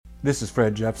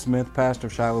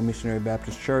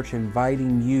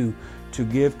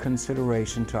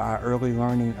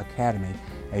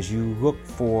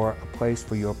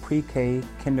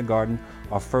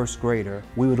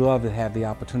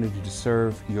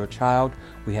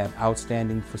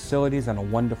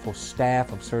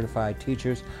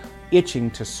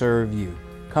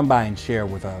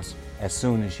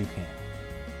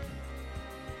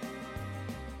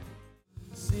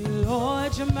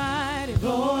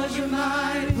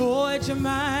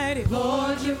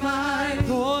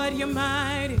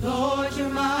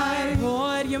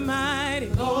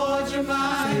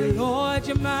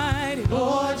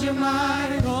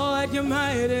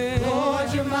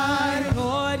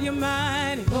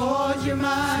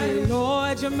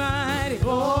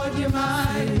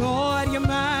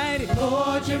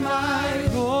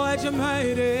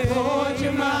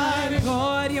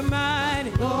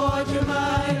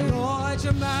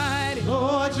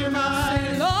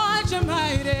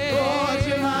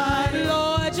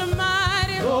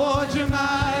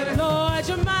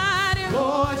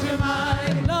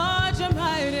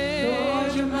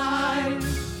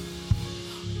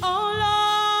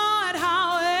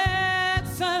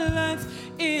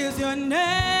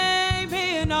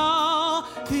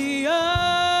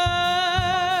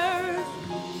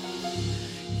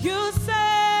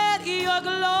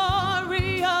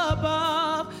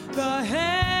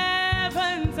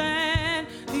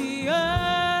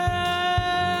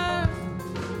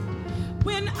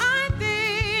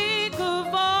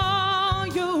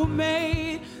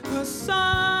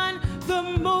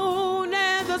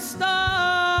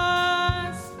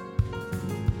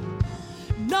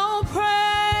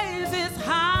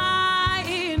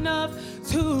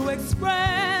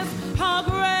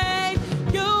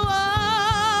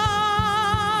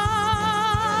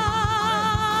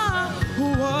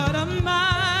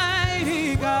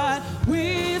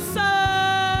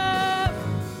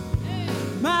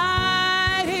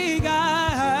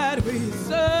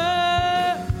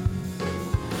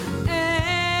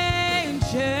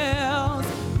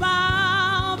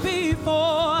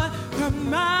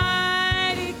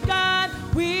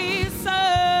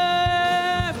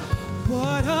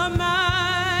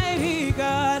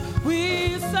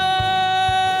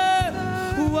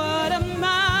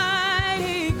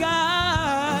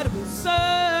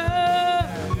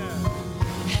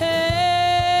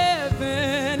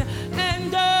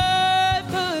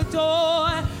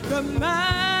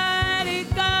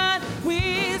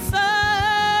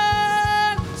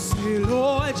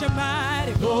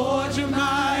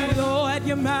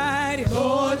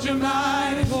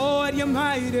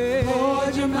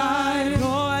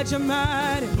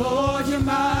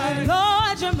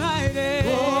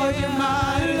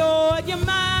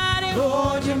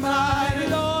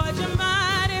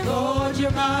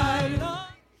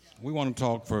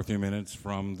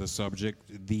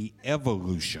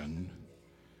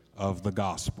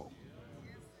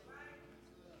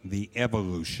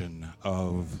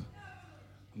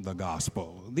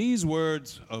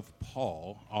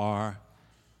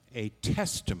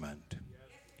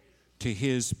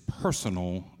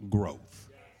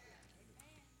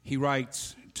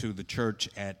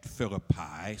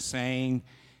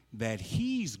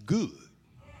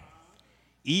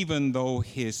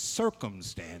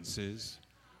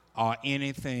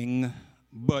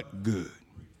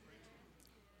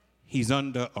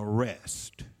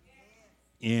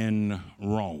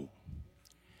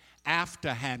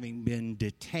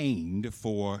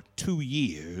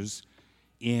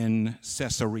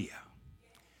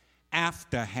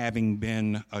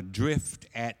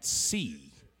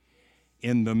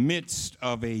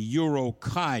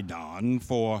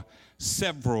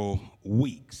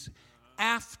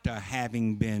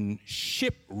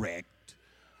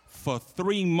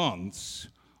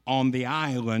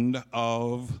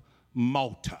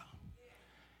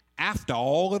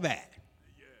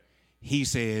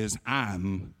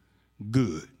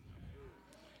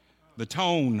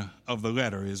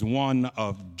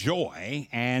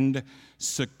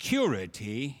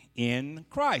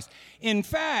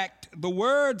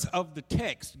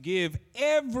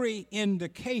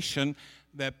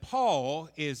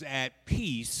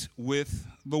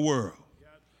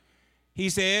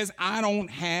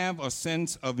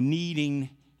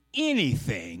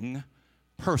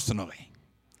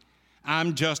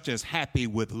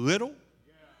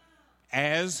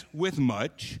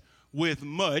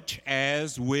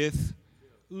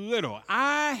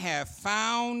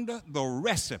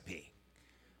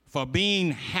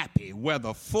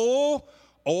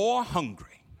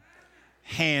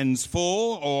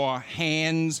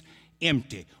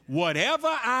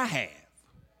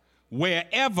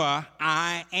wherever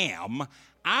I am,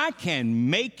 I can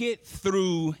make it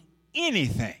through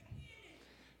anything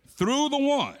through the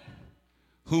one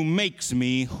who makes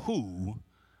me who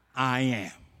I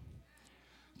am.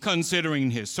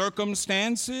 Considering his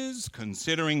circumstances,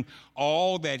 considering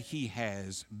all that he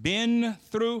has been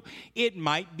through, it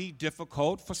might be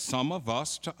difficult for some of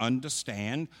us to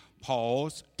understand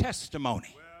Paul's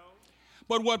testimony.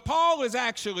 But what Paul is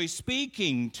actually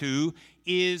speaking to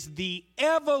is the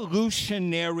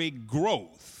evolutionary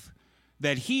growth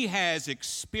that he has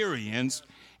experienced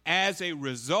as a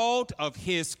result of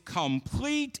his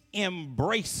complete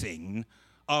embracing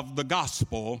of the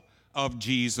gospel of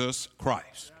Jesus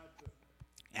Christ.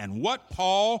 And what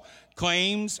Paul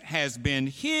claims has been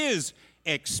his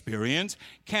experience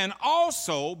can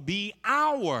also be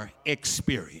our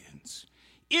experience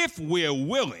if we're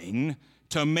willing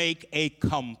to make a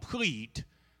complete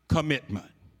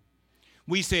commitment.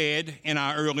 We said in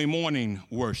our early morning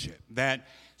worship that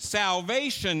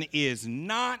salvation is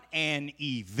not an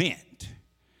event,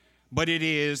 but it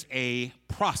is a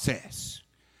process.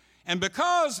 And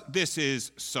because this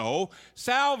is so,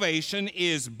 salvation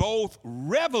is both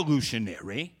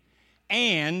revolutionary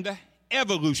and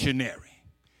evolutionary.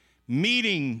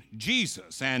 Meeting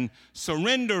Jesus and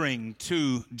surrendering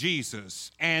to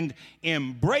Jesus and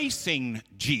embracing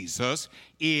Jesus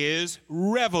is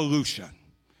revolution.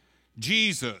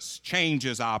 Jesus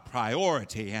changes our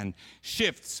priority and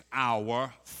shifts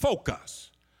our focus.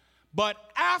 But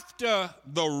after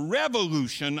the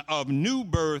revolution of new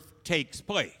birth takes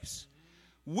place,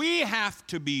 we have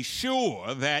to be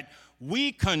sure that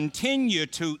we continue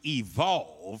to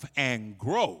evolve and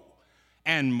grow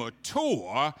and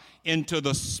mature into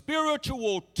the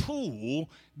spiritual tool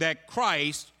that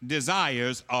Christ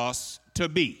desires us to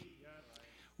be.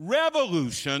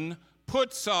 Revolution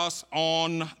puts us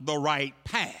on the right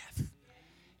path.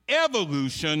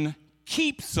 Evolution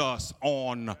keeps us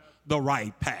on the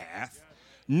right path,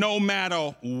 no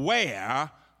matter where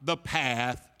the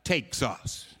path takes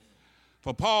us.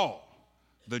 For Paul,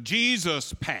 the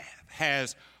Jesus path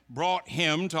has brought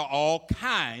him to all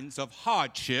kinds of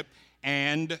hardship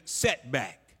and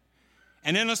setback.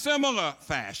 And in a similar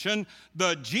fashion,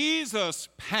 the Jesus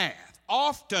path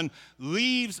often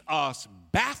leaves us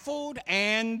baffled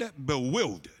and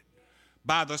bewildered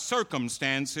by the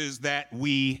circumstances that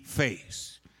we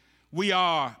face. We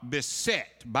are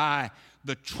beset by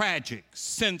the tragic,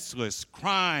 senseless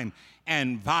crime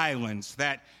and violence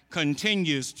that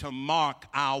continues to mark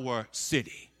our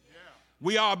city.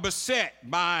 We are beset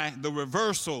by the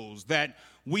reversals that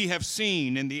we have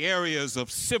seen in the areas of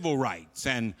civil rights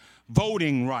and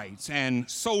voting rights and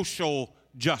social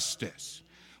justice.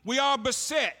 We are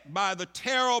beset by the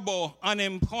terrible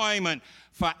unemployment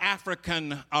for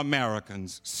African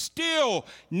Americans, still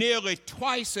nearly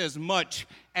twice as much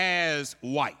as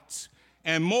whites,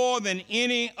 and more than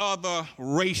any other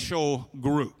racial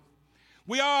group.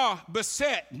 We are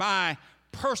beset by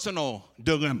personal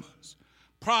dilemmas,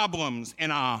 problems in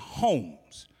our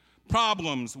homes,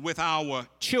 problems with our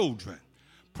children,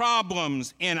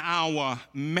 problems in our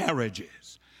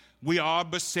marriages. We are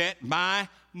beset by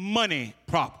money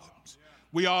problems.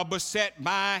 We are beset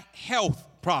by health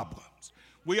problems.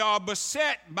 We are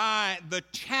beset by the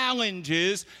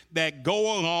challenges that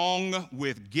go along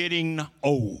with getting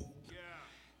old.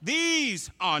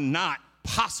 These are not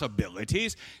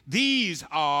possibilities. These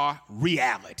are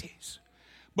realities.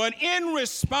 But in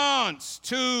response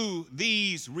to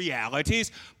these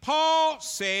realities, Paul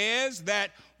says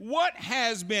that what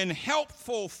has been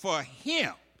helpful for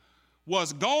him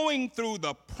was going through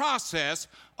the process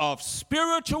of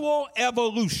spiritual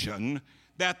evolution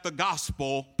that the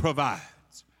gospel provides.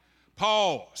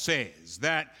 Paul says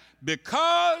that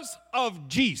because of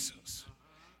Jesus,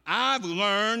 I've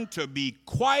learned to be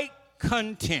quite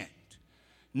content,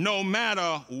 no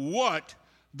matter what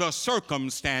the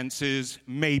circumstances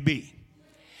may be.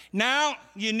 Now,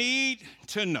 you need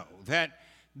to know that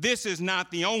this is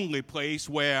not the only place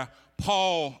where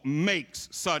Paul makes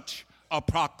such a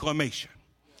proclamation.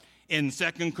 In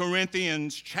 2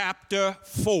 Corinthians chapter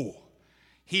 4,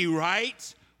 he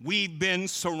writes, "We've been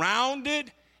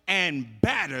surrounded and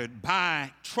battered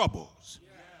by troubles,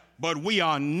 but we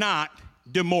are not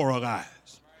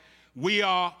demoralized. We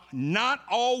are not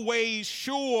always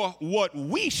sure what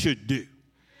we should do,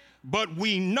 but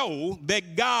we know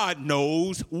that God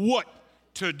knows what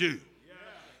to do.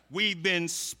 We've been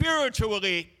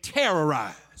spiritually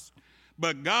terrorized,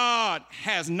 but God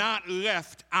has not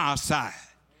left our side.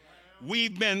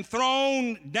 We've been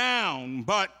thrown down,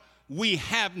 but we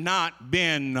have not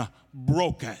been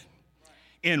broken."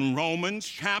 In Romans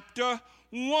chapter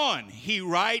 1, he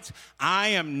writes, I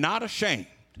am not ashamed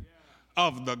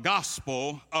of the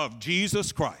gospel of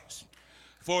Jesus Christ,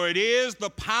 for it is the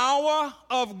power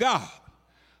of God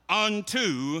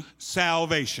unto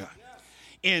salvation.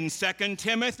 In 2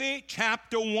 Timothy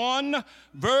chapter 1,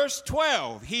 verse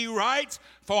 12, he writes,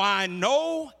 for I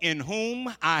know in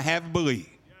whom I have believed,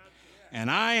 and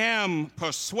I am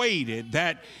persuaded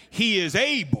that he is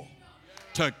able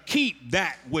to keep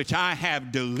that which I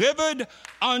have delivered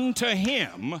unto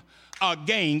him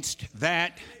against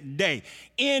that day.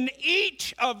 In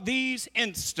each of these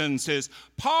instances,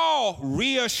 Paul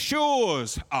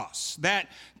reassures us that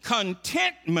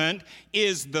contentment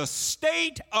is the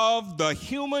state of the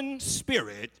human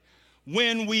spirit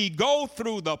when we go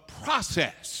through the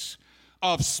process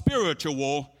of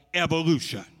spiritual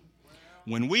evolution.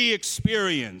 When we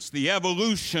experience the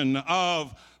evolution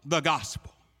of the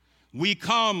gospel, we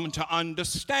come to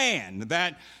understand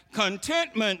that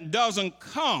contentment doesn't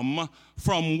come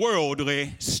from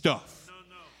worldly stuff.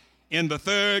 In the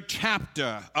 3rd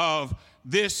chapter of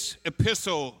this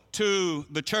epistle to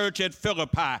the church at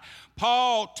Philippi,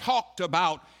 Paul talked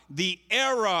about the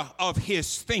era of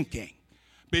his thinking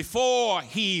before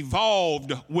he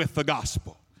evolved with the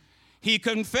gospel. He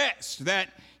confessed that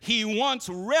he once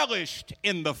relished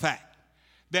in the fact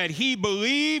that he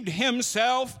believed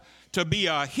himself to be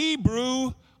a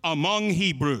Hebrew among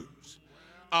Hebrews,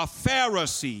 a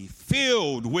Pharisee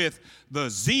filled with the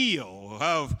zeal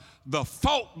of the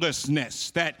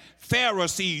faultlessness that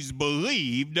Pharisees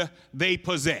believed they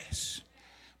possess.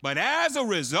 But as a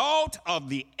result of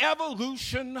the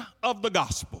evolution of the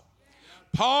gospel,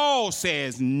 Paul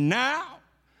says, now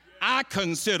I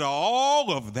consider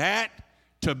all of that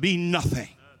to be nothing.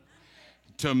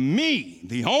 To me,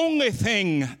 the only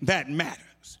thing that matters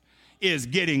is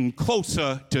getting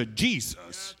closer to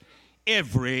Jesus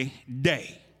every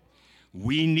day.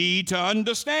 We need to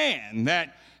understand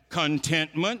that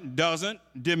contentment doesn't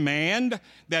demand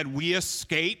that we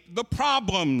escape the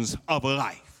problems of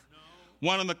life.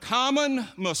 One of the common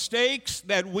mistakes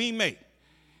that we make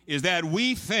is that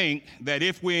we think that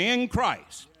if we're in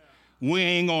Christ, we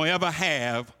ain't gonna ever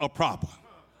have a problem.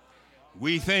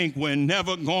 We think we're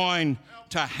never going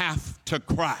to have to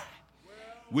cry.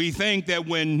 We think that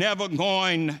we're never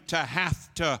going to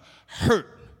have to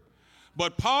hurt.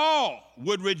 But Paul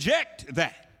would reject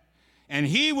that. And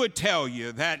he would tell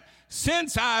you that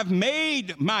since I've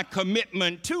made my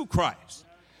commitment to Christ,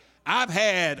 I've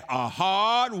had a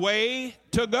hard way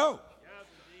to go.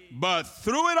 But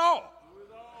through it all,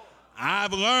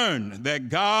 I've learned that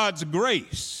God's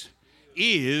grace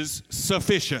is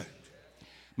sufficient.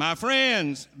 My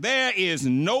friends, there is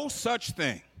no such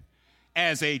thing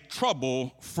as a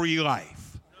trouble-free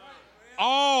life.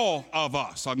 All of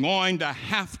us are going to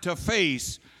have to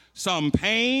face some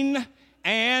pain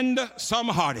and some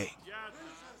heartache.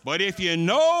 But if you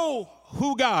know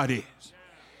who God is,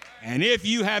 and if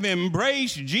you have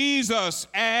embraced Jesus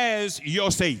as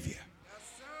your Savior,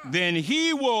 then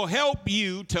He will help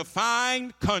you to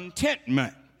find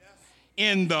contentment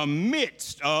in the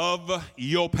midst of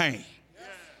your pain.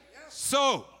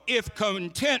 So, if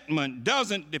contentment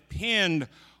doesn't depend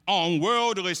on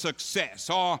worldly success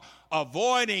or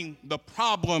avoiding the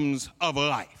problems of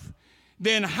life,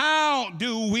 then how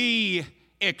do we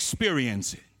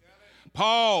experience it?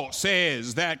 Paul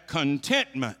says that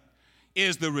contentment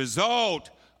is the result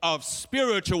of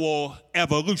spiritual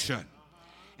evolution.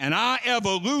 And our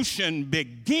evolution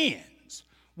begins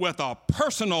with a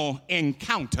personal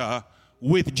encounter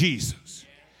with Jesus.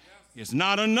 It's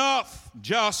not enough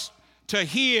just to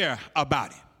hear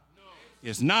about it.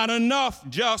 It's not enough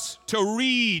just to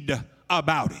read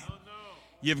about it.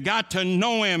 You've got to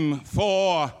know Him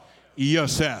for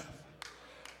yourself.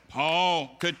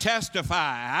 Paul could testify,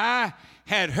 I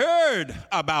had heard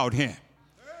about Him,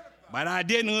 but I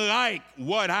didn't like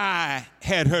what I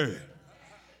had heard.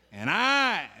 And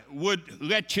I would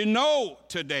let you know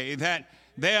today that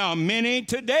there are many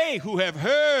today who have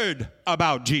heard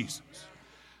about Jesus,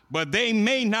 but they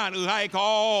may not like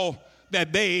all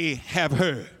that they have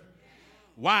heard.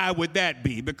 Why would that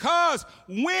be? Because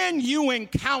when you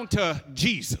encounter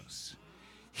Jesus,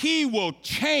 He will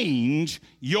change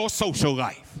your social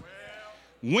life.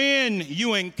 When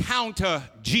you encounter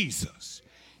Jesus,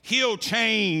 He'll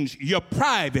change your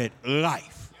private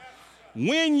life.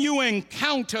 When you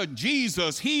encounter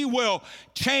Jesus, He will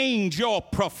change your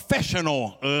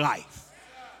professional life.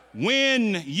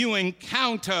 When you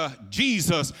encounter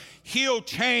Jesus, He'll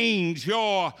change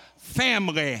your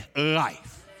family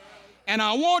life. And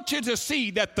I want you to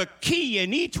see that the key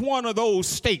in each one of those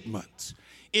statements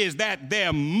is that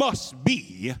there must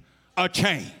be a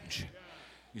change.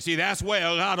 You see, that's where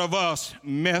a lot of us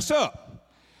mess up.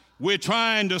 We're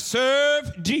trying to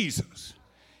serve Jesus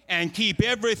and keep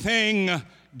everything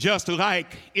just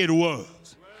like it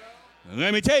was.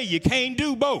 Let me tell you, you can't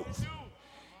do both.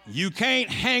 You can't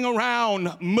hang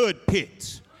around mud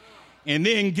pits and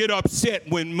then get upset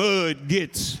when mud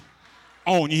gets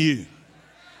on you.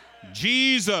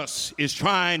 Jesus is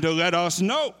trying to let us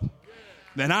know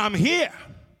that I'm here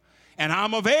and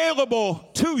I'm available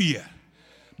to you.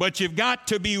 But you've got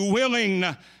to be willing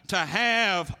to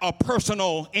have a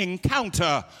personal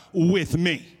encounter with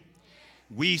me.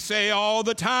 We say all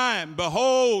the time,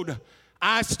 behold,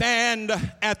 I stand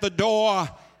at the door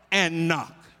and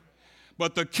knock.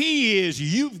 But the key is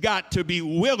you've got to be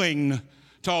willing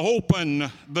to open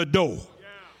the door.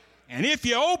 And if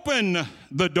you open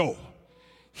the door,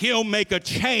 he'll make a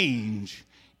change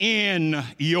in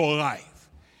your life.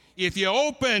 If you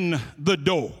open the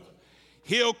door,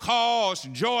 he'll cause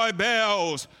joy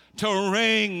bells to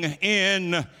ring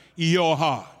in your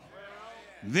heart.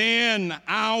 Then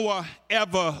our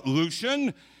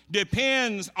evolution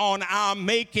depends on our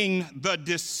making the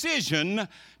decision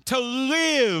to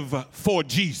live for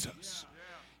Jesus.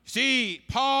 See,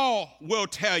 Paul will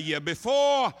tell you,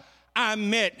 before I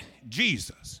met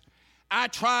Jesus, I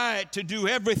tried to do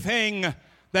everything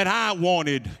that I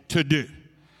wanted to do.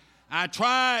 I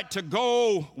tried to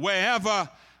go wherever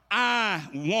I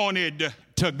wanted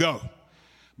to go.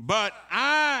 But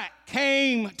I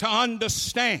came to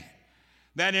understand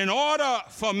that in order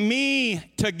for me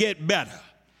to get better,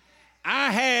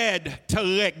 I had to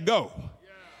let go.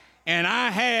 And I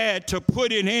had to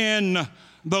put it in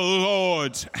the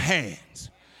Lord's hands.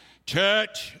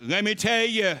 Church, let me tell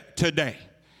you today,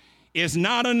 it's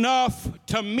not enough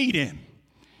to meet him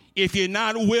if you're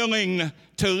not willing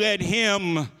to let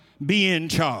him be in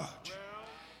charge.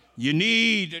 You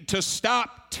need to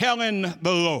stop telling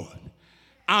the Lord,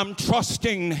 I'm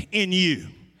trusting in you.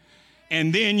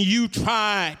 And then you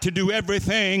try to do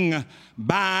everything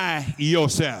by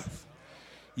yourself.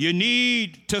 You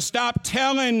need to stop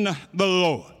telling the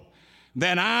Lord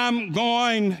that I'm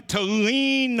going to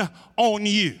lean on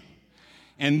you.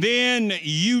 And then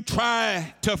you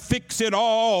try to fix it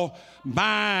all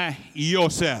by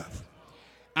yourself.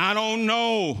 I don't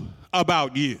know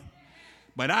about you,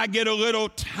 but I get a little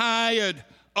tired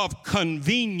of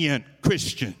convenient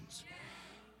Christians.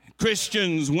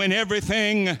 Christians when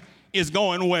everything is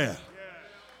going well,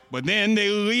 but then they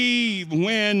leave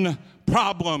when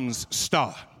problems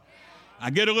start. I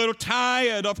get a little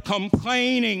tired of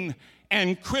complaining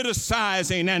and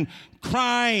criticizing and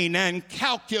crying and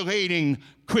calculating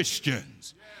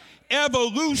Christians.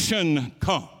 Evolution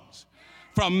comes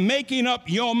from making up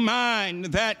your mind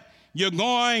that you're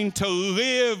going to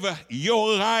live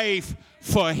your life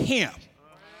for him.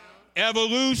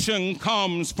 Evolution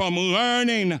comes from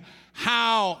learning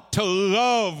how to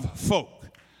love folk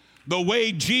the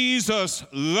way Jesus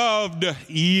loved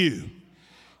you.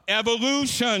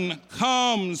 Evolution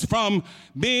comes from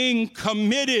being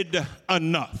committed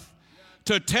enough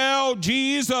to tell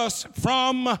Jesus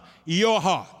from your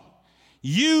heart,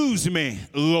 use me,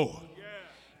 Lord,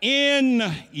 in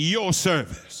your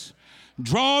service.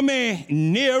 Draw me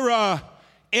nearer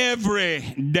every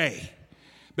day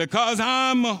because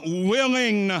I'm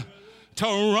willing to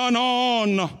run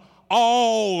on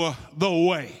all the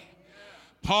way.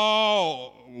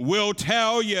 Paul will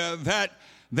tell you that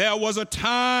there was a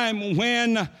time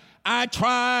when I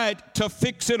tried to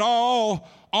fix it all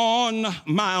on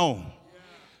my own.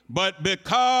 But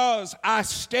because I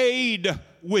stayed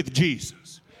with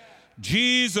Jesus,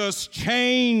 Jesus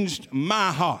changed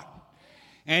my heart.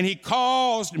 And he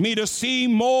caused me to see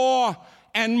more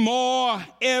and more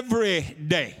every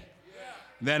day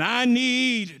that I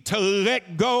need to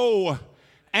let go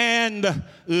and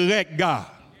let God.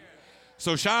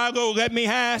 So Shiloh, let me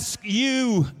ask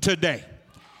you today,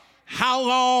 how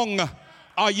long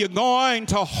are you going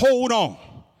to hold on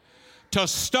to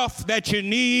stuff that you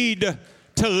need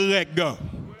to let go?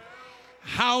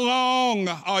 How long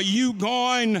are you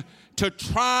going to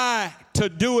try to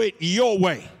do it your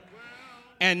way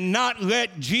and not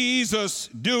let Jesus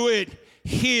do it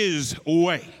his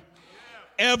way?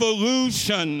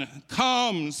 Evolution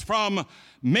comes from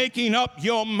making up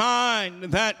your mind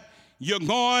that you're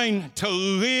going to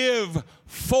live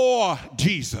for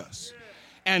Jesus.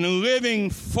 And living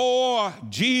for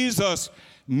Jesus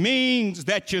means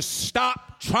that you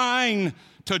stop trying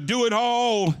to do it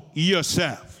all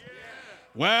yourself.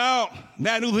 Well,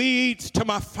 that leads to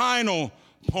my final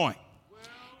point.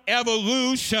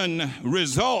 Evolution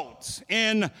results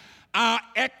in our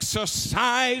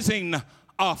exercising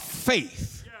a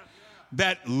faith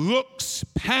that looks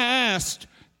past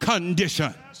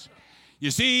conditions.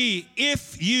 You see,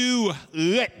 if you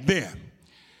let them,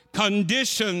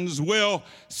 conditions will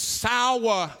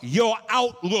sour your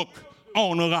outlook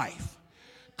on life.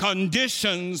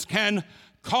 Conditions can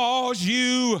cause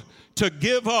you to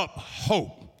give up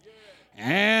hope.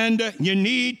 And you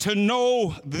need to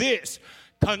know this.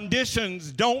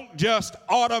 Conditions don't just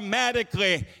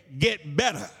automatically get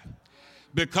better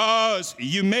because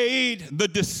you made the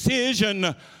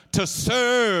decision to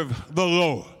serve the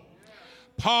Lord.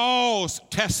 Paul's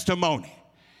testimony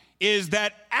is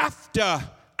that after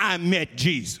I met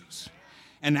Jesus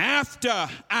and after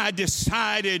I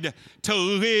decided to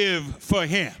live for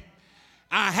him,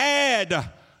 I had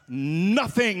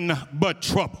nothing but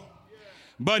trouble.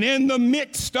 But in the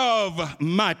midst of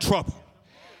my trouble,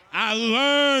 I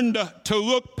learned to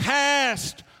look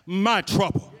past my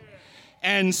trouble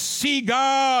and see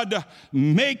God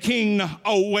making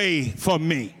a way for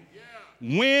me.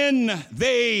 When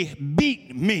they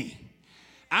beat me,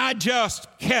 I just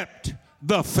kept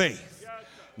the faith.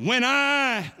 When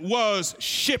I was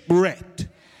shipwrecked,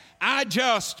 I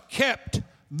just kept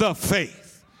the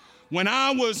faith. When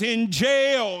I was in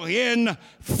jail in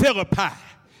Philippi,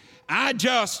 I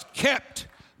just kept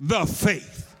the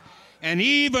faith. And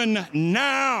even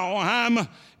now, I'm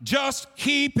just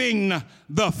keeping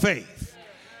the faith.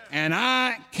 And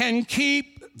I can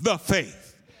keep the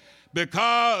faith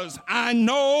because I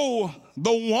know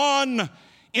the one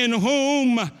in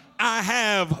whom I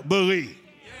have believed.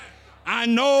 I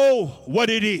know what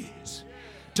it is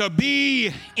to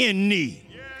be in need.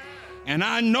 And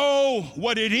I know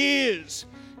what it is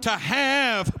to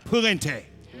have plenty.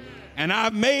 And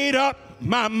I've made up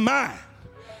my mind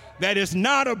that it's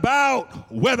not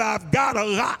about whether I've got a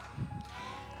lot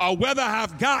or whether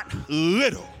I've got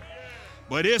little,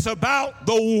 but it's about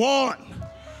the one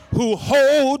who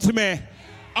holds me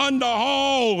under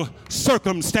all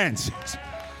circumstances.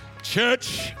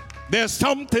 Church, there's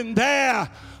something there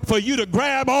for you to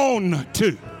grab on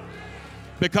to,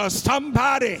 because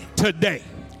somebody today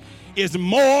is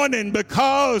mourning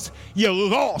because you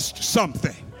lost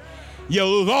something. You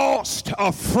lost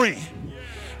a friend.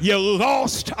 You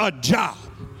lost a job.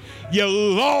 You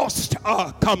lost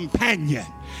a companion.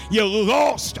 You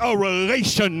lost a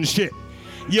relationship.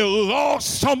 You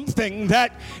lost something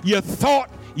that you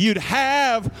thought you'd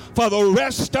have for the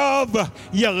rest of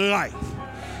your life.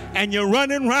 And you're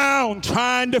running around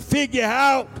trying to figure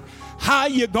out how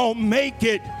you're going to make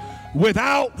it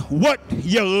without what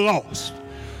you lost.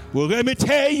 Well, let me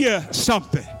tell you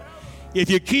something. If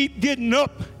you keep getting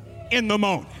up in the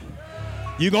morning,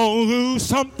 you're going to lose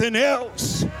something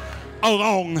else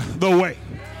along the way.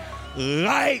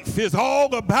 Life is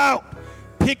all about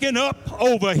picking up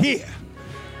over here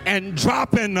and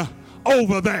dropping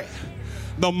over there.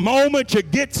 The moment you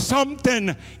get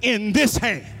something in this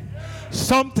hand,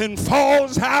 something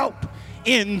falls out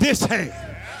in this hand.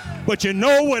 But you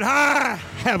know what I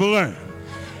have learned?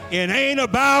 It ain't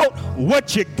about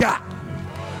what you got,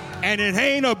 and it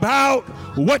ain't about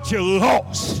what you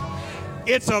lost.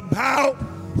 It's about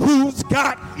who's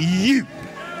got you.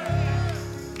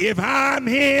 If I'm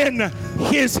in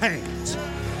his hands,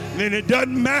 then it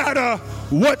doesn't matter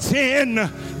what's in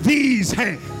these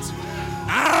hands.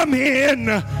 I'm in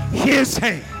his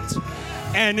hands,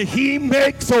 and he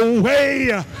makes a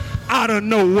way out of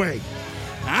no way.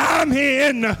 I'm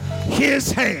in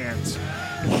his hands.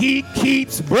 He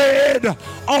keeps bread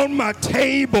on my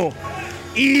table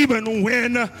even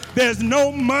when there's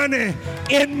no money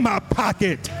in my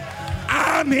pocket.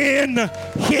 I'm in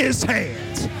his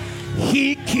hands.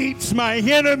 He keeps my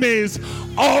enemies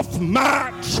off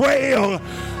my trail.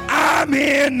 I'm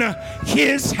in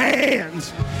his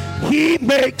hands. He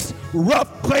makes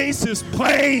rough places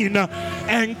plain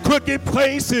and crooked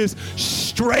places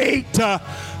straight.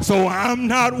 So I'm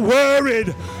not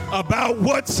worried about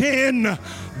what's in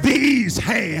these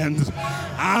hands.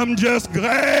 I'm just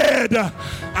glad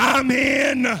I'm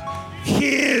in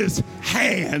his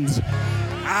hands.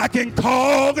 I can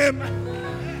call him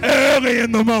early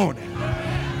in the morning.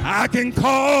 I can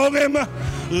call him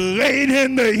late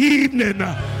in the evening.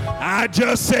 I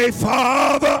just say,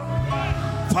 Father,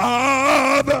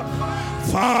 Father,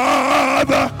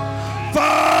 Father,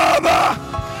 Father.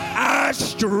 I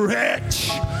stretch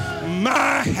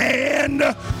my hand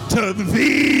to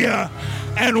thee.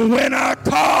 And when I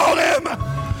call him,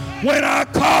 when I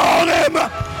call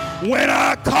him, when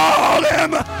I call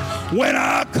him, when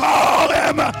I call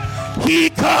him, he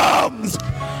comes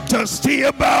to see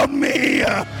about me.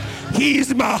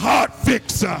 He's my heart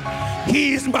fixer.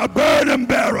 He's my burden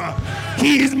bearer.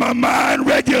 He's my mind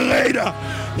regulator.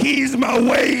 He's my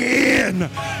way in.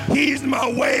 He's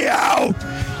my way out.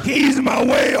 He's my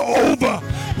way over.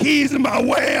 He's my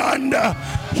way under.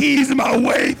 He's my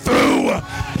way through.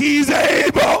 He's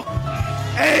able,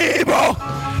 able,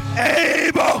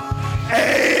 able,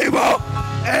 able,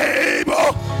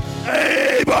 able,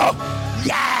 able.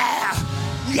 Yeah,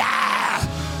 yeah,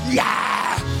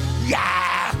 yeah,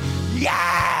 yeah,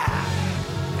 yeah.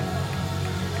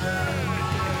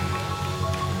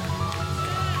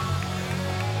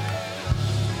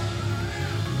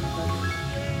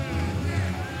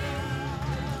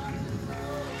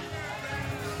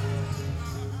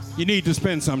 You need to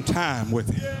spend some time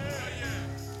with him.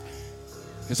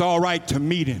 It's all right to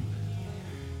meet him,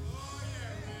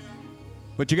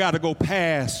 but you got to go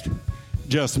past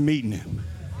just meeting him.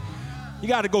 You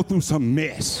got to go through some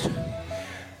mess.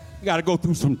 You got to go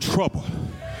through some trouble.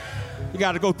 You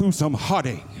got to go through some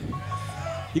heartache.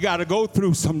 You got to go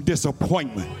through some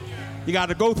disappointment. You got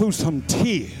to go through some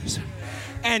tears.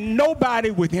 And nobody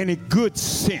with any good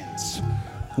sense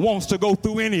wants to go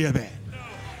through any of that.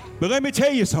 But let me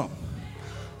tell you something.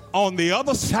 On the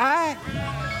other side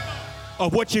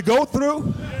of what you go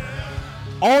through,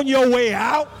 on your way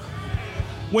out,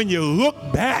 when you look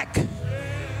back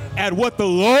at what the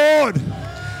Lord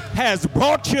has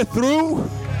brought you through,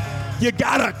 you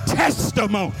got a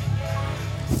testimony.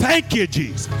 Thank you,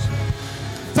 Jesus.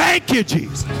 Thank you,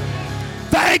 Jesus.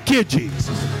 Thank you, Jesus.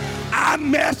 I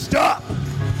messed up,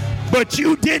 but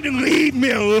you didn't leave me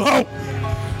alone.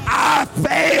 I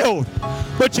failed,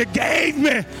 but you gave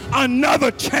me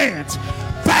another chance.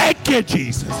 Thank you,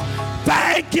 Jesus.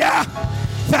 Thank you.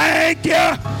 Thank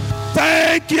you.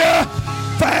 Thank you.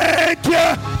 Thank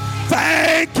you.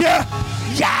 Thank you.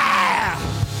 Yeah.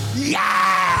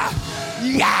 Yeah.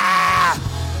 Yeah.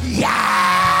 Yeah.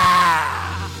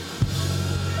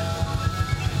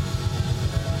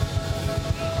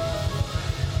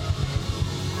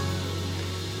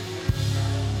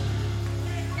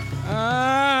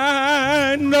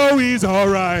 I know he's all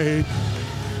right.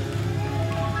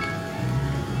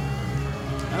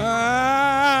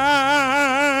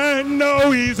 I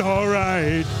know he's all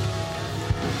right.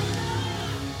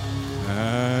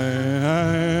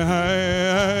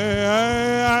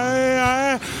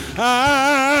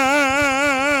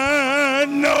 I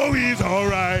know he's all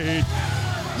right.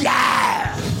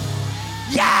 Yeah.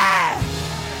 Yeah.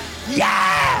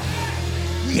 Yeah.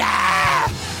 Yeah.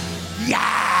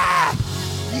 Yeah.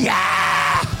 Yeah.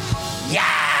 Yeah.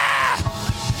 Yeah.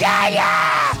 Yeah.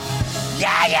 Yeah.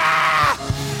 Yeah.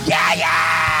 Yeah.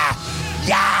 Yeah.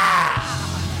 Yeah.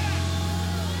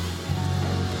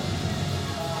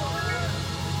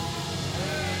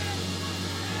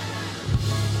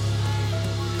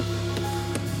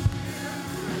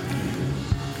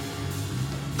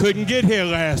 Couldn't get here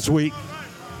last week.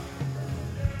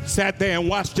 Sat there and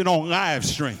watched it on live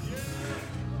stream.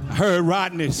 I heard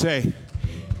Rodney say,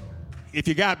 if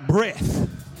you got breath,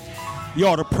 you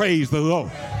ought to praise the Lord.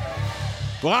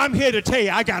 Well, I'm here to tell you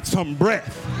I got some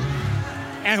breath.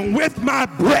 And with my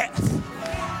breath,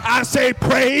 I say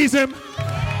praise him,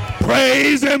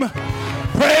 praise him,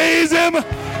 praise him,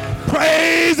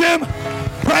 praise him,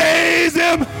 praise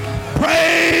him,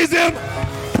 praise him,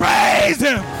 praise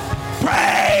him,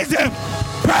 praise him,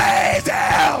 praise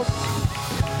him.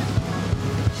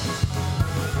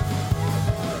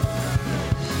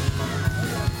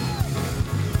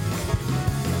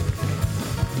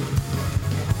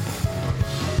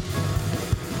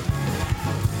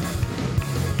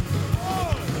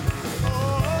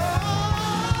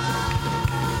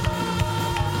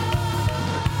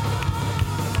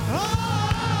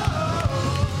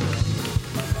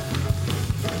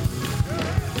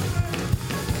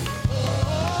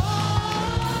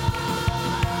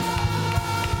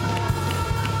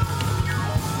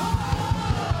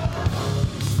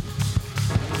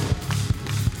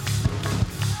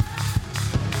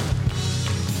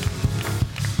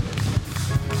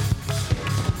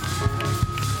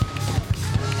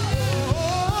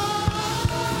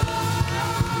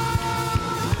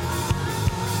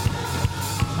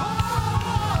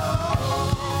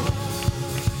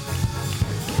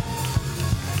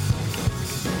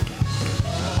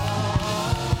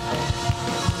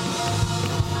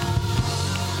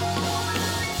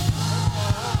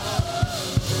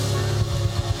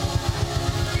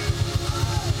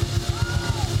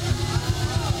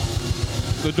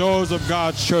 The doors of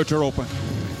God's church are open.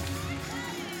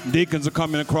 Deacons are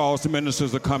coming across, the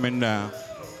ministers are coming down.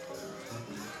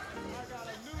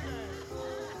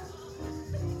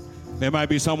 There might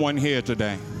be someone here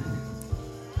today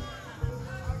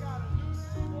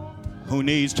who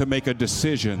needs to make a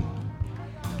decision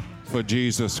for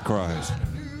Jesus Christ.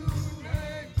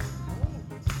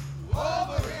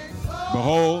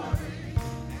 Behold,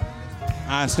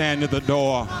 I stand at the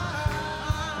door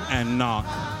and knock.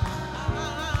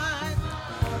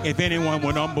 If anyone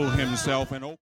would humble himself and open